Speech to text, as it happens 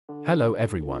Hello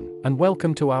everyone, and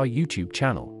welcome to our YouTube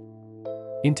channel.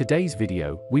 In today's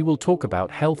video, we will talk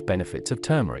about health benefits of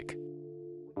turmeric.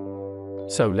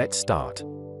 So let's start.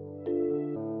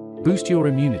 Boost your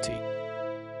immunity.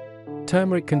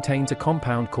 Turmeric contains a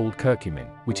compound called curcumin,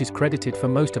 which is credited for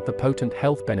most of the potent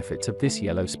health benefits of this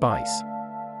yellow spice.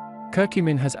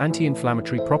 Curcumin has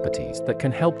anti-inflammatory properties that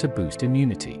can help to boost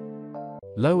immunity.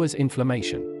 Lowers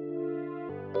inflammation.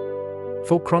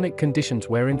 For chronic conditions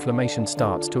where inflammation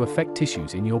starts to affect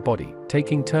tissues in your body,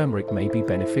 taking turmeric may be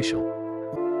beneficial.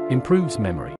 Improves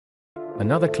memory.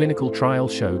 Another clinical trial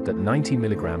showed that 90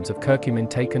 mg of curcumin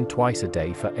taken twice a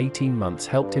day for 18 months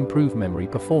helped improve memory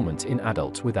performance in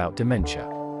adults without dementia.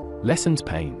 Lessens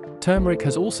pain. Turmeric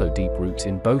has also deep roots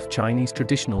in both Chinese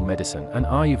traditional medicine and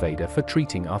Ayurveda for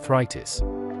treating arthritis.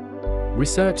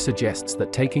 Research suggests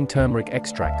that taking turmeric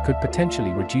extract could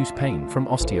potentially reduce pain from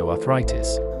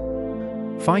osteoarthritis.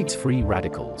 Fights free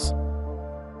radicals.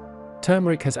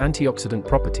 Turmeric has antioxidant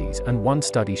properties, and one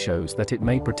study shows that it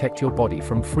may protect your body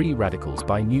from free radicals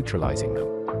by neutralizing them.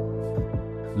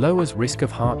 Lowers risk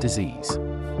of heart disease.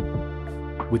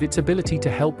 With its ability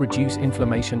to help reduce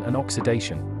inflammation and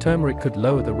oxidation, turmeric could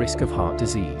lower the risk of heart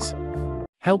disease.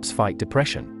 Helps fight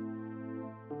depression.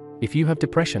 If you have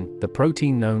depression, the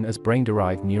protein known as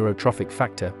brain-derived neurotrophic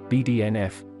factor,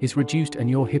 BDNF, is reduced and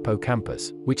your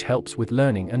hippocampus, which helps with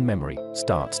learning and memory,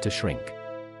 starts to shrink.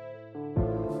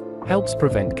 Helps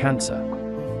prevent cancer.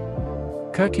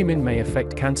 Curcumin may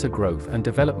affect cancer growth and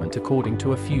development according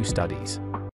to a few studies.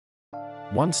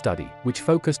 One study, which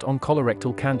focused on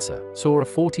colorectal cancer, saw a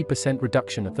 40%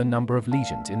 reduction of the number of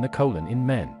lesions in the colon in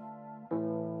men.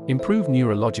 Improve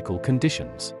neurological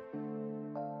conditions.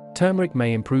 Turmeric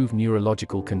may improve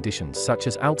neurological conditions such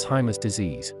as Alzheimer's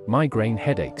disease, migraine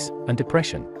headaches, and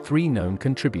depression, 3 known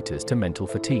contributors to mental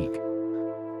fatigue.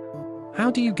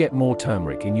 How do you get more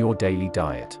turmeric in your daily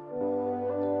diet?